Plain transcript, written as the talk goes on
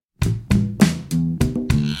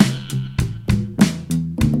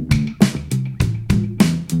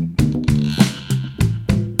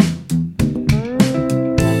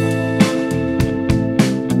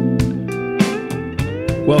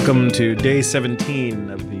Welcome to day 17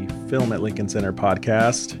 of the Film at Lincoln Center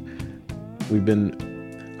podcast. We've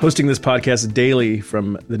been hosting this podcast daily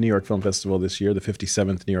from the New York Film Festival this year, the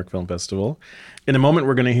 57th New York Film Festival. In a moment,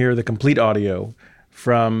 we're going to hear the complete audio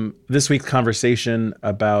from this week's conversation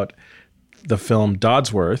about the film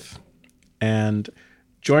Dodsworth. And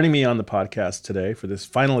joining me on the podcast today for this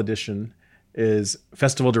final edition is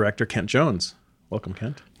festival director Kent Jones. Welcome,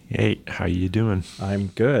 Kent. Hey, how you doing? I'm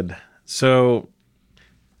good. So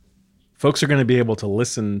folks are going to be able to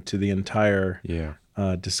listen to the entire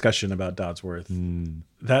discussion about Dodsworth.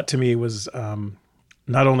 That to me was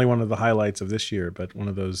not only one of the highlights of this year, but one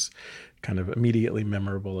of those kind of immediately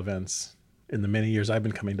memorable events in the many years I've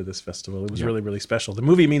been coming to this festival. It was really, really special. The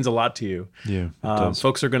movie means a lot to you. Yeah, it does.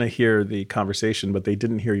 Folks are going to hear the conversation, but they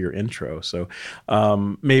didn't hear your intro. So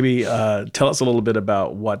maybe tell us a little bit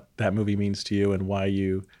about what that movie means to you and why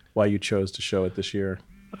you chose to show it this year.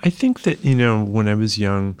 I think that, when I was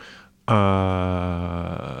young,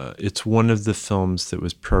 it's one of the films that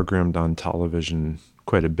was programmed on television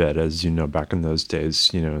quite a bit. As you know, back in those days,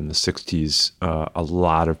 in the 60s, a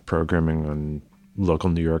lot of programming on local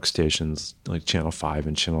New York stations like Channel 5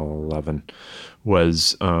 and Channel 11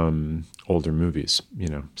 was older movies,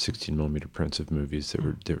 16 millimeter prints of movies that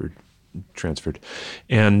were transferred,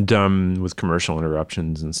 and with commercial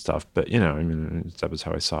interruptions and stuff. But, that was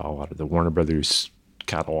how I saw a lot of the Warner Brothers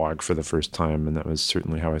catalog for the first time, and that was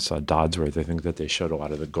certainly how I saw Dodsworth. I think that they showed a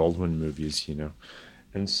lot of the Goldwyn movies,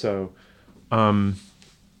 and so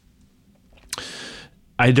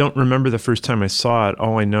I don't remember the first time I saw it.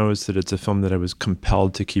 All I know is that it's a film that I was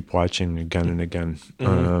compelled to keep watching again and again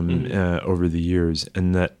over the years,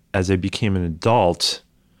 and that as I became an adult,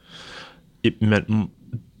 it meant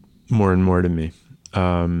more and more to me.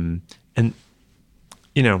 And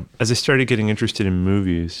as I started getting interested in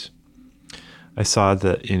movies, I saw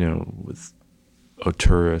that, with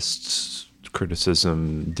auteurist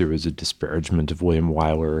criticism, there was a disparagement of William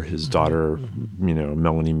Wyler. His daughter,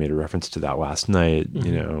 Melanie made a reference to that last night.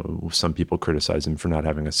 Some people criticize him for not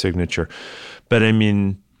having a signature. But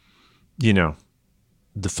the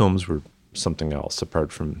films were something else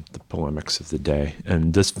apart from the polemics of the day.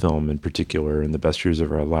 And this film in particular, and The Best Years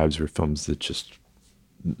of Our Lives, were films that just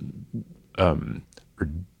were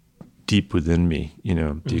deep within me,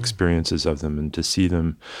 the experiences of them, and to see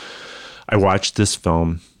them. I watched this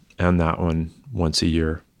film and that one once a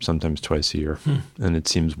year, sometimes twice a year, and it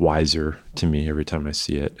seems wiser to me every time I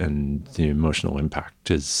see it, and the emotional impact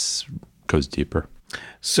goes deeper.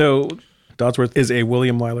 So Dodsworth is a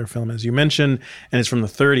William Wyler film, as you mentioned, and it's from the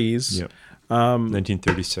 30s. Yep.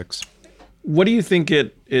 1936. What do you think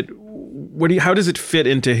how does it fit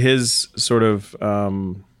into his sort of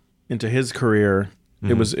into his career?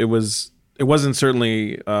 It wasn't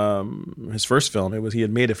certainly his first film. He had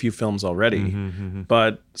made a few films already,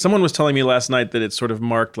 but someone was telling me last night that it sort of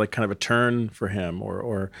marked like kind of a turn for him,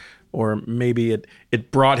 or maybe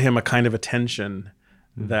it brought him a kind of attention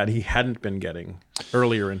that he hadn't been getting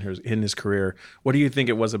earlier in his career. What do you think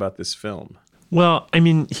it was about this film? Well,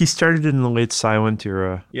 he started in the late silent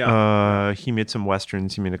era. Yeah. He made some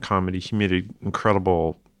Westerns. He made a comedy. He made an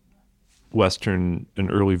incredible Western, an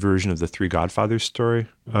early version of the Three Godfathers story.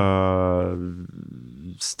 There's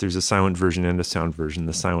a silent version and a sound version.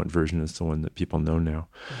 The silent version is the one that people know now,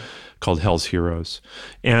 called Hell's Heroes.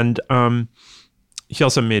 And he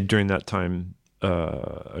also made, during that time,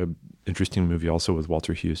 an interesting movie also with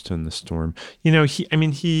Walter Huston, The Storm.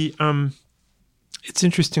 It's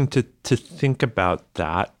interesting to think about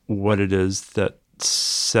that, what it is that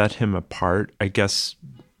set him apart. I guess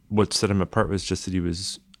what set him apart was just that he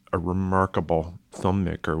was a remarkable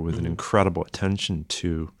filmmaker with an incredible attention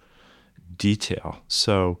to detail.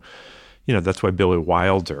 So, that's why Billy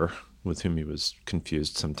Wilder, with whom he was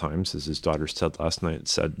confused sometimes, as his daughter said last night,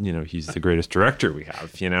 said, he's the greatest director we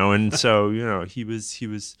have, and so, he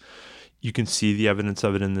was, you can see the evidence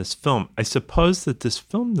of it in this film. I suppose that this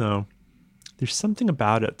film, though, there's something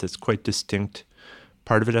about it that's quite distinct.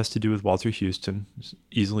 Part of it has to do with Walter Huston, who's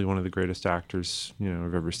easily one of the greatest actors,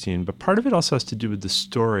 I've ever seen. But part of it also has to do with the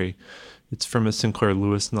story. It's from a Sinclair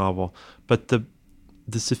Lewis novel. But the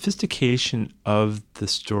sophistication of the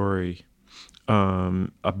story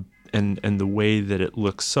and the way that it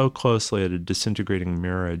looks so closely at a disintegrating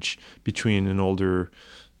marriage between an older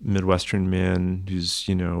Midwestern man who's,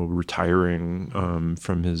 retiring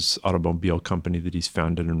from his automobile company that he's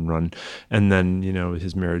founded and run. And then,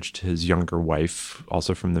 his marriage to his younger wife,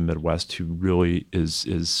 also from the Midwest, who really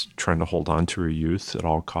is trying to hold on to her youth at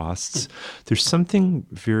all costs. There's something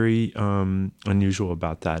very unusual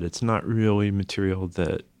about that. It's not really material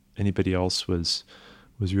that anybody else was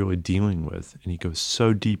really dealing with. And he goes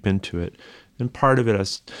so deep into it. And part of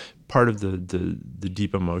the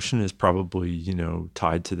deep emotion is probably,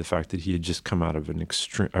 tied to the fact that he had just come out of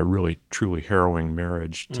a really truly harrowing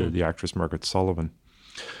marriage to the actress Margaret Sullivan,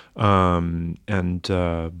 and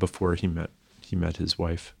before he met his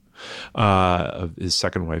wife, his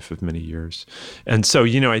second wife of many years. And so,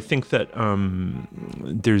 I think that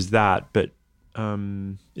there's that, but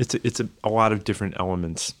it's a lot of different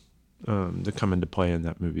elements that come into play in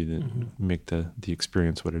that movie that make the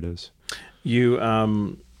experience what it is. You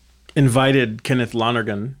invited Kenneth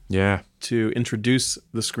Lonergan Yeah. to introduce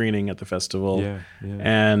the screening at the festival. Yeah.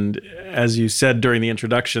 And as you said during the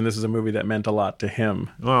introduction, this is a movie that meant a lot to him.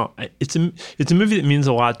 Well, it's a movie that means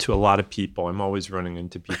a lot to a lot of people. I'm always running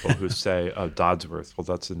into people who say, "Oh, Dodsworth. Well,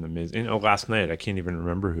 that's an amazing." Last night I can't even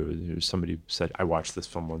remember who. Somebody said, "I watch this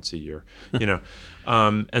film once a year."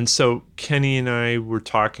 And so Kenny and I were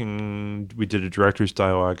talking. We did a director's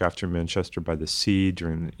dialogue after Manchester by the Sea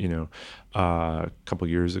during a couple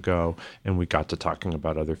years ago, and we got to talking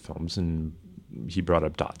about other films, and he brought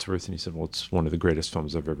up Dodsworth, and he said, well, it's one of the greatest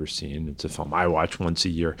films I've ever seen. It's a film I watch once a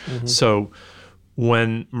year. So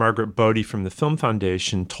when Margaret Bodie from the Film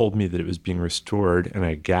Foundation told me that it was being restored, and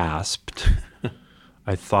I gasped,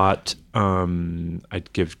 I thought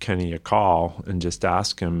I'd give Kenny a call and just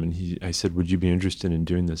ask him, and I said, would you be interested in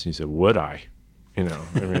doing this? And he said, would I?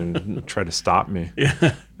 Try to stop me.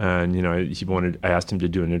 Yeah. And, I asked him to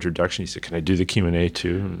do an introduction. He said, can I do the Q&A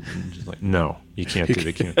too? And I'm just like, no, you can't do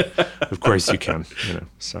the Q&A. Of course you can,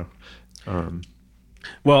 so.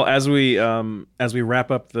 Well, as we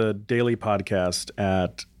wrap up the daily podcast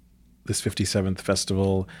at this 57th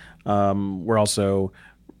festival, we're also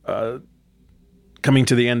coming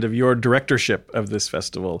to the end of your directorship of this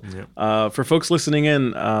festival. Yep. For folks listening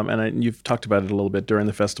in, and you've talked about it a little bit during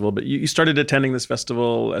the festival, but you started attending this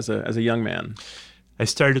festival as a young man. I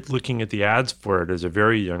started looking at the ads for it as a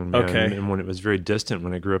very young man, okay. And when it was very distant,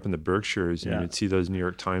 when I grew up in the Berkshires, and you'd see those New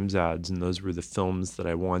York Times ads, and those were the films that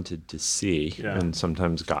I wanted to see, and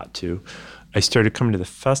sometimes got to. I started coming to the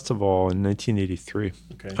festival in 1983.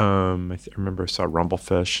 Okay. I remember I saw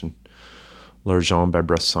Rumblefish and L'Argent by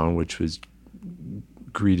Bresson, which was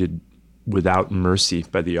greeted without mercy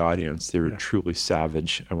by the audience. They were truly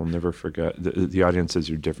savage. I will never forget. The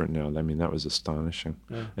audiences are different now. I mean, that was astonishing.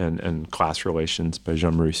 Yeah. And Class Relations by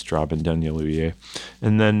Jean-Marie Straub and Daniel Huillet.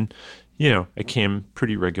 And then, I came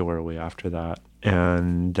pretty regularly after that.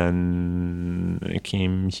 And then I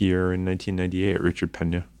came here in 1998. Richard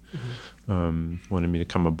Pena wanted me to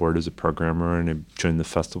come aboard as a programmer, and I joined the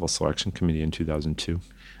Festival Selection Committee in 2002.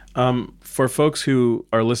 For folks who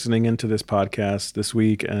are listening into this podcast this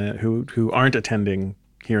week, who aren't attending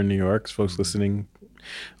here in New York, folks listening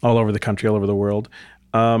all over the country, all over the world,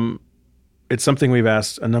 it's something we've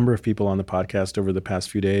asked a number of people on the podcast over the past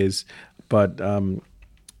few days, but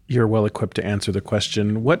you're well equipped to answer the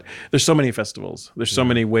question. There's so many festivals. There's so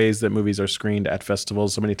many ways that movies are screened at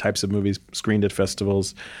festivals, so many types of movies screened at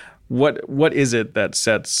festivals. What is it that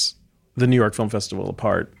sets the New York Film Festival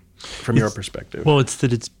apart? From your perspective? Well, it's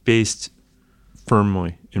that it's based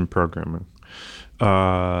firmly in programming.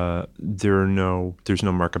 There's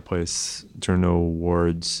no marketplace. There are no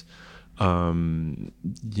awards.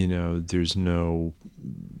 There's no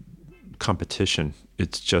competition.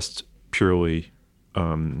 It's just purely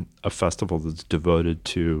a festival that's devoted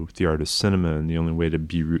to the art of cinema. And the only way to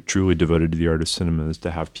be truly devoted to the art of cinema is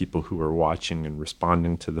to have people who are watching and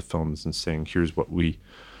responding to the films and saying, here's what we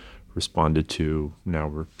responded to, now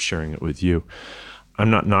we're sharing it with you. I'm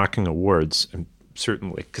not knocking awards,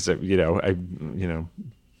 certainly, because I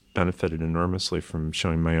benefited enormously from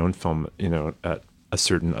showing my own film, at a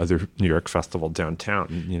certain other New York festival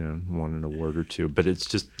downtown, won an award or two. But it's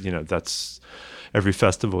just, that's, every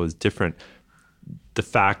festival is different. The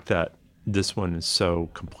fact that this one is so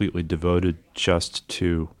completely devoted just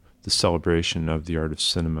to the celebration of the art of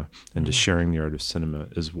cinema and to sharing the art of cinema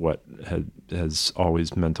is what has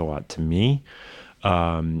always meant a lot to me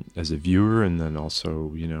as a viewer, and then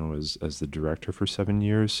also, as the director for 7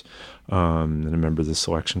 years, and a member of the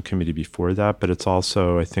selection committee before that. But it's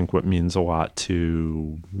also, I think, what means a lot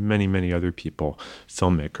to many, many other people,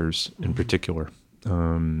 filmmakers in particular,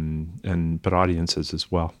 but audiences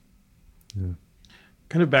as well. Yeah.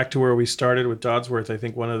 Kind of back to where we started with Dodsworth, I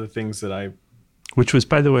think one of the things that which was,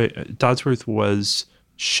 by the way, Dodsworth was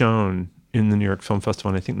shown in the New York Film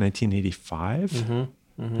Festival in, I think, 1985,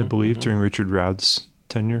 I believe, during Richard Roud's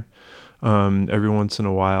tenure. Every once in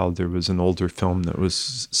a while, there was an older film that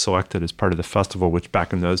was selected as part of the festival, which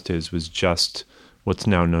back in those days was just what's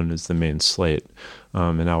now known as the main slate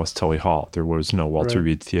in Alice Tully Hall. There was no Walter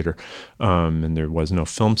Reed Theater, and there was no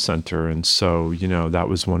film center. And so, that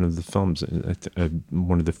was one of the films,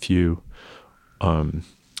 one of the few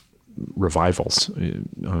revivals,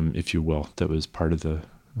 if you will, that was part of the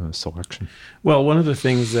selection. Well, one of the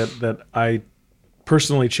things that I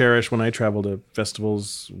personally cherish when I travel to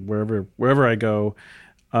festivals, wherever I go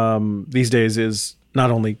these days, is not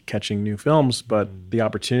only catching new films, but the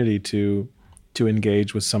opportunity to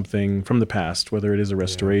engage with something from the past, whether it is a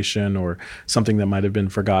restoration or something that might have been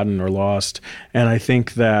forgotten or lost. And I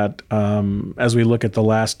think that as we look at the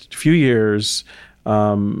last few years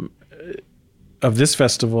of this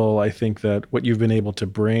festival, I think that what you've been able to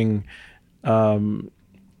bring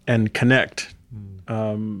and connect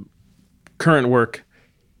current work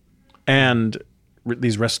and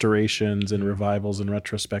these restorations and revivals and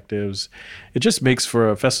retrospectives, it just makes for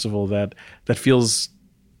a festival that feels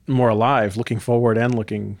more alive, looking forward and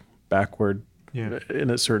looking backward in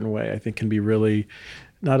a certain way. I think can be really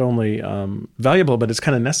not only valuable, but it's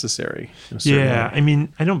kind of necessary. In a certain way. I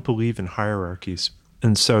mean, I don't believe in hierarchies.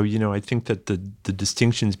 And so, I think that the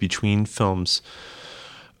distinctions between films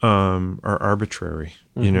are arbitrary.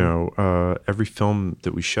 Every film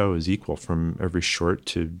that we show is equal, from every short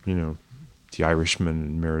to, The Irishman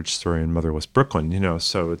and Marriage Story and Motherless Brooklyn,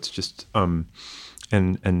 so it's just, and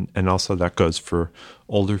also that goes for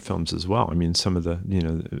older films as well. I mean, some of the,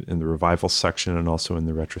 in the revival section and also in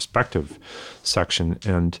the retrospective section.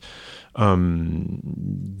 And,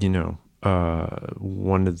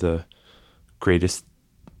 one of the greatest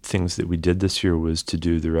things that we did this year was to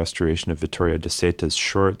do the restoration of Vittorio De Seta's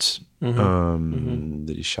shorts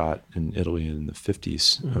that he shot in Italy in the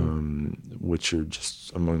 50s, which are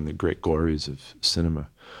just among the great glories of cinema.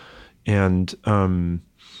 And,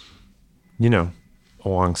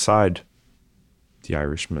 alongside The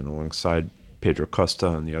Irishman, alongside Pedro Costa,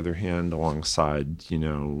 on the other hand, alongside,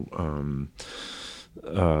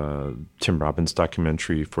 Tim Robbins'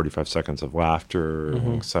 documentary 45 Seconds of Laughter,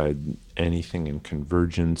 alongside anything in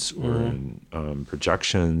Convergence or in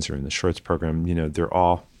projections or in the shorts program, they're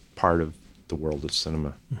all part of the world of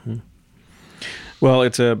cinema. Well,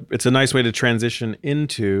 it's a nice way to transition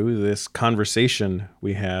into this conversation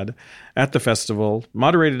we had at the festival,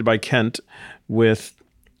 moderated by Kent, with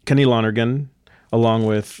Kenny Lonergan, along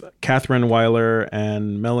with Catherine Weiler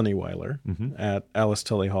and Melanie Weiler at Alice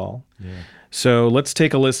Tully Hall. Yeah. So let's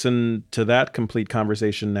take a listen to that complete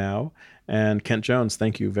conversation now. And Kent Jones,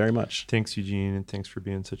 thank you very much. Thanks, Eugene, and thanks for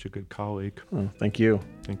being such a good colleague. Oh, thank you.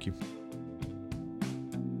 Thank you.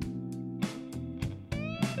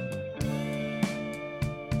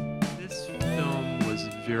 This film was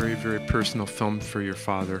a very, very personal film for your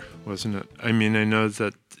father, wasn't it? I mean, I know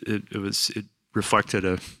that it reflected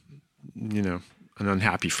an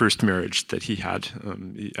unhappy first marriage that he had.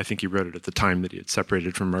 I think he wrote it at the time that he had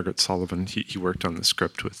separated from Margaret Sullivan. He worked on the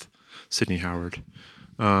script with Sidney Howard.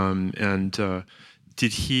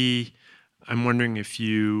 Did he, I'm wondering if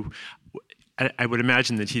I would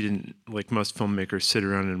imagine that he didn't, like most filmmakers, sit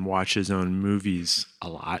around and watch his own movies a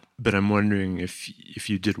lot, but I'm wondering if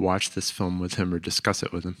you did watch this film with him or discuss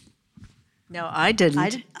it with him. No, I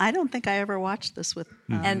didn't. I don't think I ever watched this with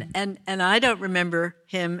and I don't remember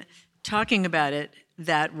him talking about it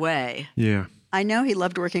that way. Yeah. I know he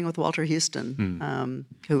loved working with Walter Huston,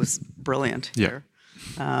 who was brilliant here,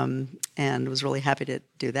 and was really happy to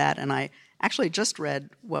do that. And I actually just read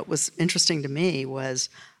what was interesting to me was,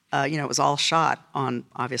 it was all shot on,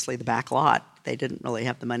 obviously, the back lot. They didn't really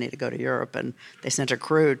have the money to go to Europe, and they sent a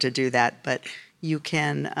crew to do that. But you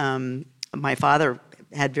can, my father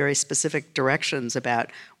had very specific directions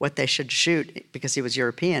about what they should shoot, because he was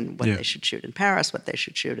European, what they should shoot in Paris, what they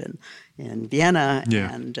should shoot in Vienna.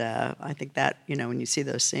 Yeah. And I think that, when you see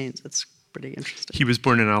those scenes, it's pretty interesting. He was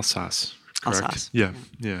born in Alsace, correct? Alsace. Yeah.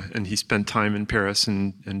 And he spent time in Paris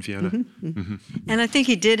and Vienna. And I think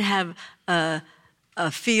he did have a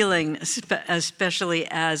feeling, especially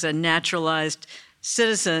as a naturalized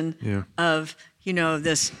citizen, of,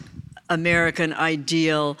 this American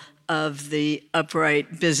ideal of the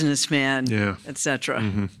upright businessman,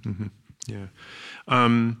 etc. Yeah.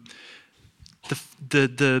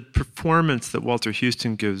 The performance that Walter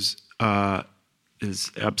Huston gives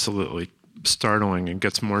is absolutely startling, and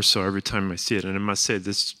gets more so every time I see it. And I must say,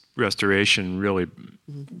 this restoration really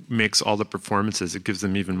makes all the performances, it gives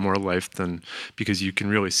them even more life because you can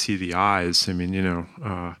really see the eyes. I mean,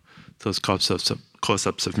 those close-ups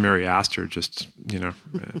of Mary Astor just,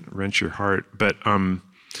 wrench your heart. But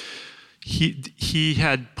he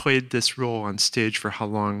had played this role on stage for how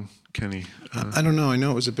long, Kenny? I don't know. I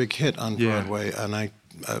know it was a big hit on Broadway, and I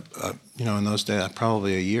in those days,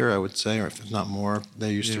 probably a year, I would say, or if not more.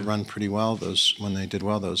 They used to run pretty well when they did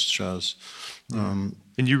well, those shows. And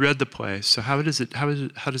you read the play, so how does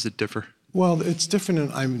it differ? Well, it's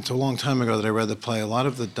different. It's a long time ago that I read the play. A lot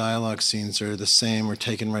of the dialogue scenes are the same or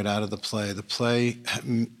taken right out of the play. The play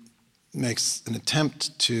makes an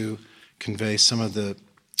attempt to convey some of the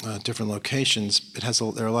different locations.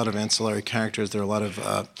 There are a lot of ancillary characters. There are a lot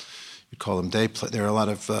of you call them day play. There are a lot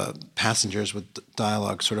of passengers with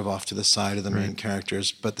dialogue sort of off to the side of the main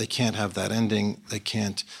characters, but they can't have that ending. They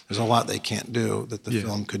can't. There's a lot they can't do that the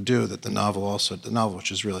film could do. That the novel,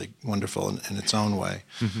 which is really wonderful in its own way,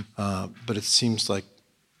 but it seems like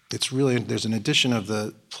it's really there's an edition of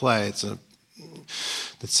the play.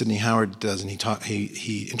 That Sidney Howard does, and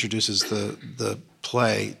he introduces the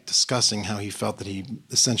play discussing how he felt that he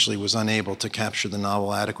essentially was unable to capture the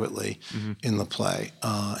novel adequately in the play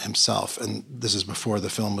himself. And this is before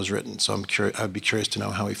the film was written, so I'd be curious to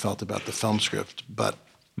know how he felt about the film script. But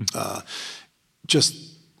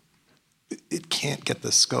it can't get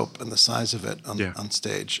the scope and the size of it on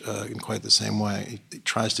stage in quite the same way. He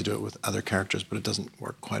tries to do it with other characters, but it doesn't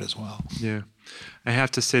work quite as well. Yeah. I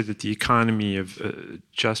have to say that the economy of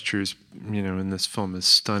gestures, in this film is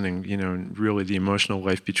stunning, and really the emotional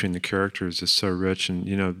life between the characters is so rich. And,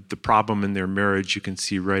 the problem in their marriage, you can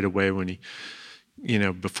see right away when he,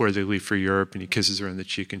 before they leave for Europe and he kisses her on the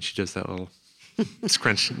cheek and she does that little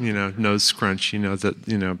scrunch, nose scrunch,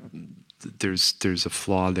 there's a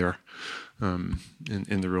flaw there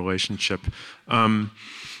in the relationship. One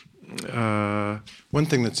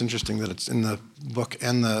thing that's interesting that it's in the book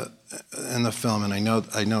and the film, and I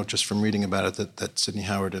know just from reading about it that Sidney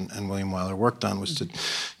Howard and William Wyler worked on, was to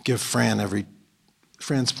give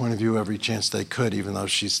Fran's point of view every chance they could, even though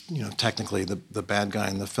she's technically the bad guy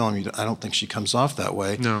in the film. I don't think she comes off that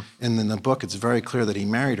way. No. And in the book, it's very clear that he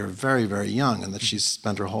married her very, very young, and that she's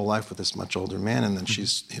spent her whole life with this much older man. And then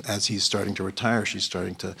as he's starting to retire, she's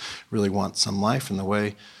starting to really want some life. And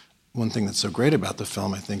one thing that's so great about the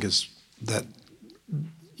film, I think, is that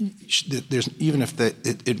there's even if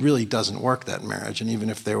it really doesn't work, that marriage, and even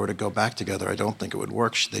if they were to go back together, I don't think it would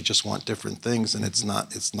work. They just want different things, and it's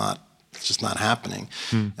just not happening.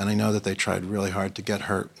 And I know that they tried really hard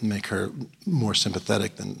to make her more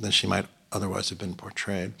sympathetic than she might otherwise have been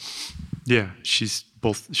portrayed. Yeah, she's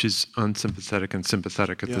unsympathetic and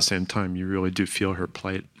sympathetic at the same time. You really do feel her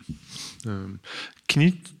plight. Can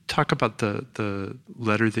you talk about the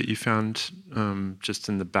letter that you found just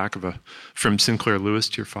in the back from Sinclair Lewis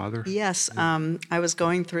to your father? Yes, I was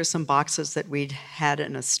going through some boxes that we'd had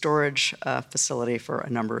in a storage facility for a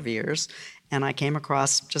number of years, and I came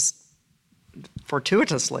across just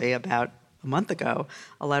fortuitously about a month ago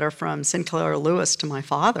a letter from Sinclair Lewis to my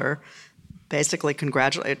father, basically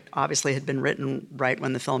obviously had been written right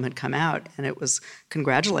when the film had come out, and it was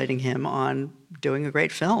congratulating him on doing a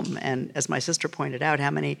great film. And as my sister pointed out,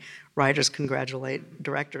 how many writers congratulate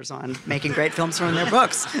directors on making great films from their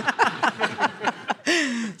books?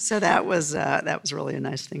 So that was really a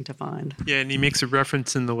nice thing to find. Yeah, and he makes a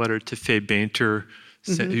reference in the letter to Fay Bainter,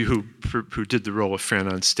 who did the role of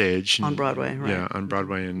Fran on stage. On Broadway, right. Yeah, on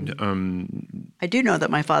Broadway. And I do know that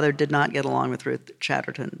my father did not get along with Ruth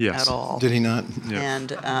Chatterton at all. Did he not? Yeah.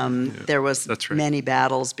 And there was many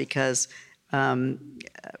battles because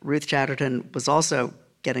Ruth Chatterton was also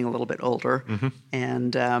getting a little bit older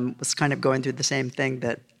and was kind of going through the same thing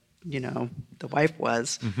that the wife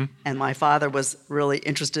was. And my father was really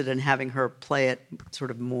interested in having her play it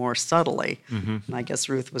sort of more subtly. And I guess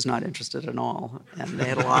Ruth was not interested at all. And they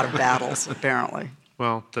had a lot of battles, apparently.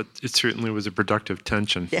 Well, it certainly was a productive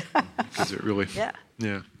tension. Yeah. Because it really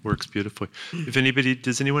works beautifully.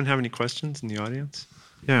 Does anyone have any questions in the audience?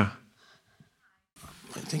 Yeah.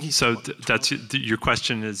 I think so that's your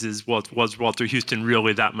question was Walter Huston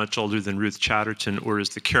really that much older than Ruth Chatterton, or is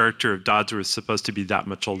the character of Dodsworth supposed to be that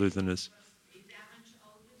much older than his?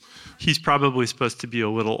 He's probably supposed to be a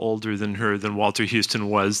little older than Walter Huston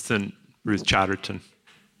was than Ruth Chatterton.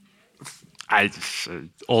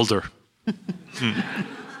 Older.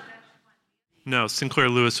 No, Sinclair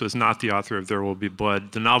Lewis was not the author of There Will Be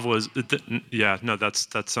Blood. The novel is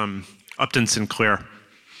that's Upton Sinclair,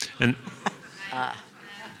 and.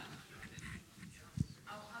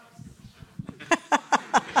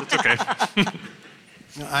 It's okay.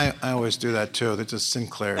 I always do that too. They're just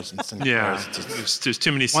Sinclairs and Sinclairs. Yeah, there's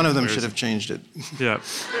too many Sinclairs. One of them should have changed it. Yeah.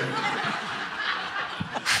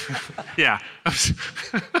 Yeah.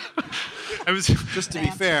 I was just to be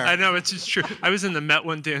fair. I know, it's just true. I was in the Met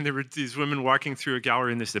one day and there were these women walking through a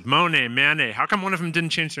gallery and they said, Monet, Manet. How come one of them didn't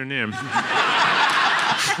change their name?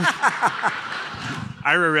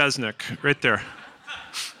 Ira Resnick, right there.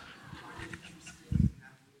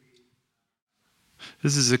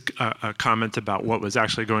 This is a comment about what was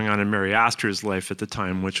actually going on in Mary Astor's life at the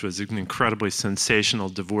time, which was an incredibly sensational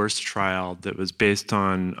divorce trial that was based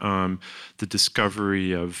on the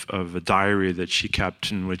discovery of a diary that she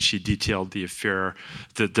kept in which she detailed the affair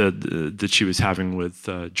that she was having with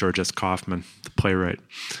George S. Kaufman, the playwright,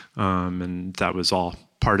 and that was all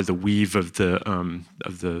part of the weave of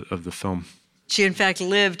the film. She, in fact,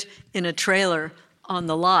 lived in a trailer on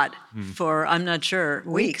the lot for, I'm not sure,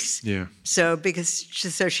 weeks. Yeah. So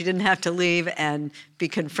she didn't have to leave and be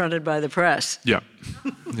confronted by the press. Yeah.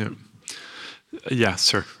 Yeah. Yeah,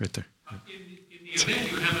 sir, right there. In the event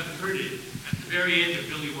you haven't heard it, at the very end of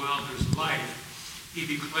Billy Wilder's life, he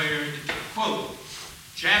declared, quote,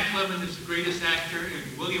 "Jack Lemmon is the greatest actor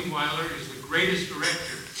and William Wyler is the greatest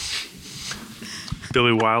director."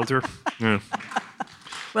 Billy Wilder. Yeah.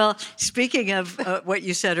 Well, speaking of what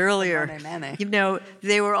you said earlier,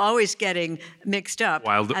 they were always getting mixed up.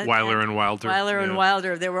 Wyler and Wilder. Wyler and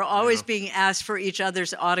Wilder. They were always being asked for each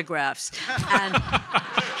other's autographs.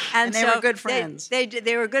 And they so were good friends.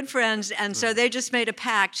 They were good friends, and so they just made a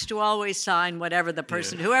pact to always sign whatever the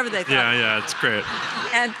person, whoever they thought. Yeah, it's great.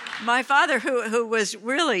 And my father, who was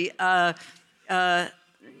really,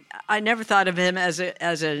 I never thought of him as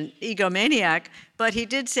an egomaniac, but he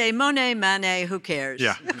did say, Monet, Manet, who cares?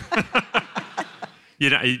 Yeah.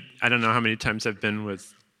 I don't know how many times I've been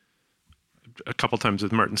a couple times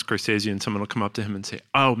with Martin Scorsese, and someone will come up to him and say,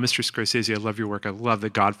 "Oh, Mr. Scorsese, I love your work. I love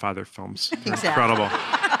the Godfather films. They're incredible."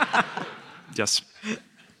 Yes.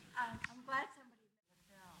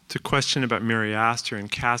 It's a question about Mary Astor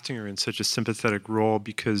and casting her in such a sympathetic role,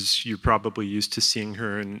 because you're probably used to seeing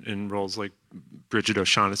her in roles like Bridget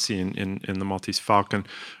O'Shaughnessy in The Maltese Falcon,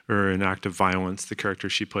 or in Act of Violence, the character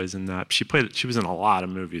she plays in that. She was in a lot of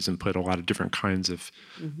movies and played a lot of different kinds of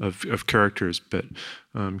characters. But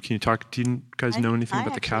can you talk? Do you guys know anything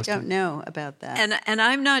about the casting? I don't know about that. And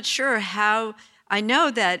I'm not sure how. I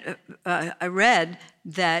know that I read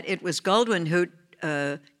that it was Goldwyn who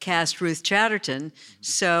cast Ruth Chatterton.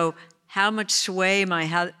 So how much sway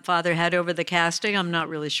my father had over the casting, I'm not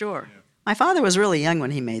really sure. Yeah. My father was really young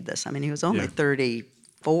when he made this. I mean, he was only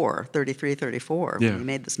 33, 34 when he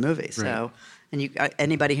made this movie. So, right. And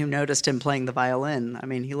anybody who noticed him playing the violin, I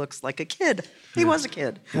mean, he looks like a kid. He was a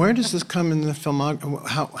kid. Where does this come in the filmography?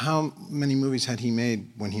 How many movies had he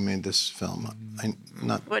made when he made this film?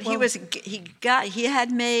 He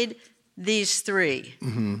had made these three,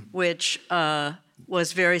 which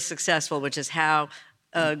was very successful, which is how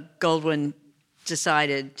Goldwyn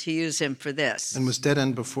decided to use him for this. And was Dead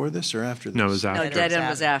End before this or after this? No, it was after. No, Dead End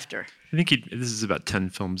was after. I think this is about 10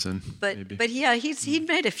 films in. But yeah, he'd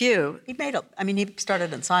made a few. He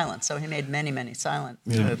started in silent, so he made many, many silent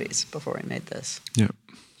movies before he made this. Yeah.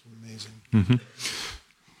 Amazing. Mm-hmm.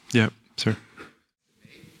 Yeah, sir.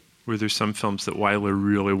 Were there some films that Wyler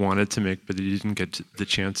really wanted to make, but he didn't get the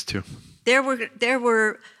chance to? There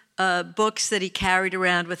were books that he carried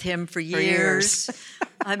around with him for years.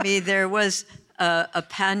 I mean, there was a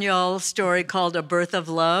Pagnol story called A Birth of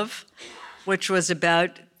Love, which was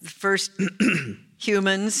about the first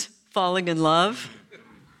humans falling in love.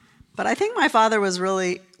 But I think my father was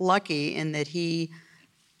really lucky in that he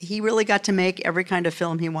really got to make every kind of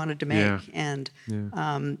film he wanted to make. Yeah. And,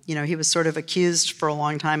 he was sort of accused for a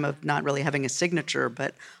long time of not really having a signature.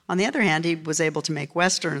 But on the other hand, he was able to make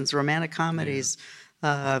Westerns, romantic comedies,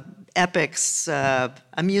 epics, a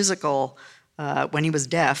musical when he was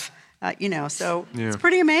deaf. So it's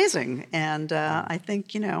pretty amazing. And I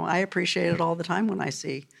think, I appreciate it all the time when I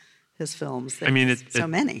see his films. So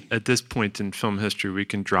many. At this point in film history, we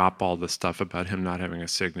can drop all the stuff about him not having a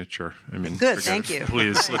signature. Good, thank you.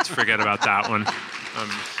 Please, let's forget about that one.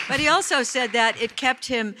 But he also said that it kept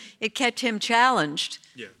him challenged,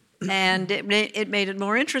 and it made it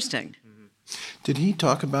more interesting. Did he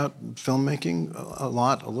talk about filmmaking a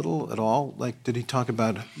little, at all? Like, did he talk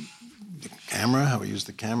about the camera, how he used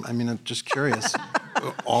the camera? I mean, I'm just curious.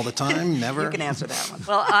 All the time? Never? You can answer that one.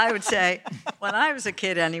 Well, I would say, when I was a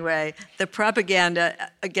kid anyway, the propaganda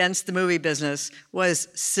against the movie business was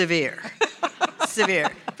severe. Severe.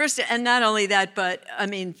 First, and not only that, but, I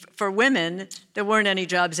mean, for women, there weren't any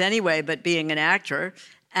jobs anyway but being an actor.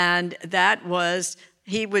 And that was,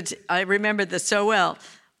 I remember this so well.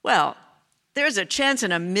 Well, there's a chance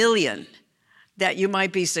in a million that you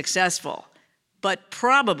might be successful. But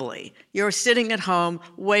probably you're sitting at home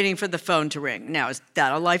waiting for the phone to ring. Now, is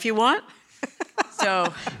that a life you want?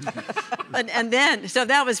 So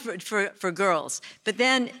that was for girls. But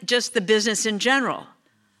then just the business in general.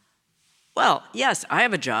 Well, yes, I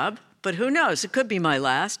have a job, but who knows? It could be my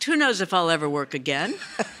last. Who knows if I'll ever work again?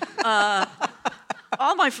 Look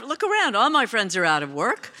around. All my friends are out of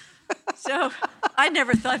work. So I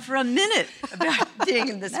never thought for a minute about being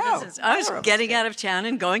in this business. I was getting out of town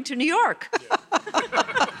and going to New York.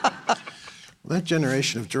 That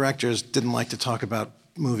generation of directors didn't like to talk about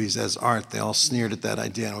movies as art. They all sneered at that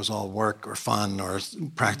idea, and it was all work or fun or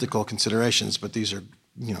practical considerations. But these are,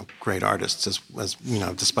 great artists, as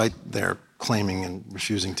despite their claiming and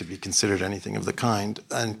refusing to be considered anything of the kind,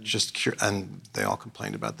 and and they all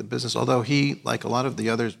complained about the business. Although he, like a lot of the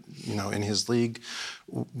others, in his league,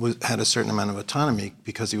 had a certain amount of autonomy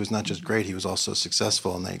because he was not just great, he was also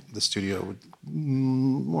successful, and the studio would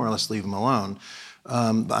more or less leave him alone.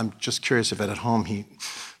 I'm just curious if at home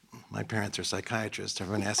my parents are psychiatrists.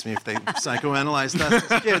 Everyone asked me if they psychoanalyzed us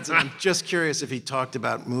as kids. And I'm just curious if he talked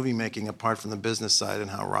about movie making apart from the business side and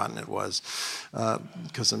how rotten it was.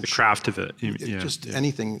 Because the craft of it.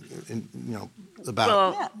 Anything,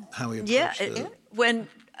 about how he approached it. When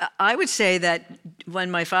I would say that when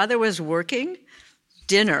my father was working,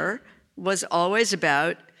 dinner was always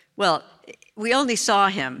about, we only saw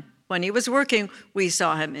him. When he was working, we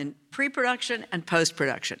saw him in pre-production and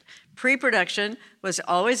post-production. Pre-production was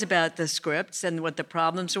always about the scripts and what the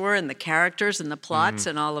problems were and the characters and the plots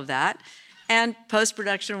and all of that. And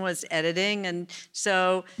post-production was editing. And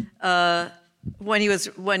so when he was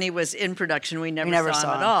in production, we never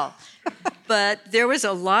saw him at all. But there was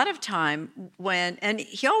a lot of time and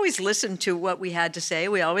he always listened to what we had to say.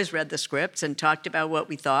 We always read the scripts and talked about what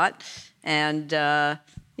we thought. And,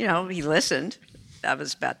 he listened. That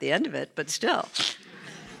was about the end of it, but still.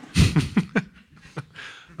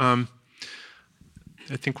 I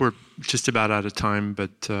think we're just about out of time,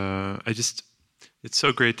 but it's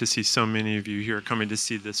so great to see so many of you here coming to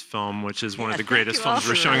see this film, which is one of the greatest films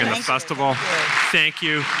we're showing in the festival. Thank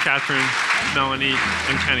you, Catherine, Melanie,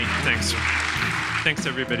 and Kenny. Thanks. Thanks,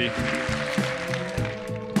 everybody.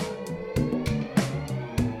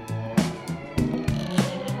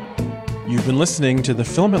 You've been listening to the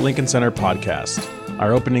Film at Lincoln Center podcast.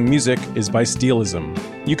 Our opening music is by Steelism.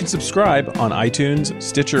 You can subscribe on iTunes,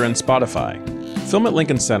 Stitcher, and Spotify. Film at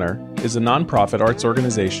Lincoln Center is a nonprofit arts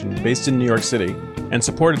organization based in New York City and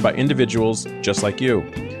supported by individuals just like you.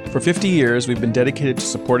 For 50 years, we've been dedicated to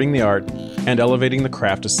supporting the art and elevating the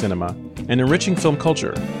craft of cinema and enriching film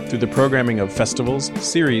culture through the programming of festivals,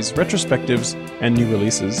 series, retrospectives, and new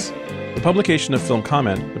releases. The publication of Film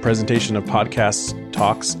Comment, the presentation of podcasts,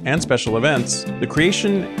 talks, and special events, the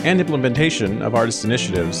creation and implementation of artist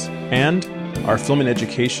initiatives, and our film and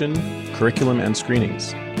education, curriculum, and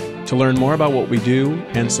screenings. To learn more about what we do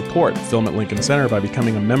and support Film at Lincoln Center by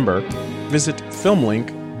becoming a member, visit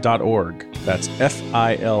filmlink.org. That's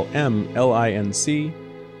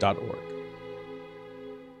FILMLINC.org.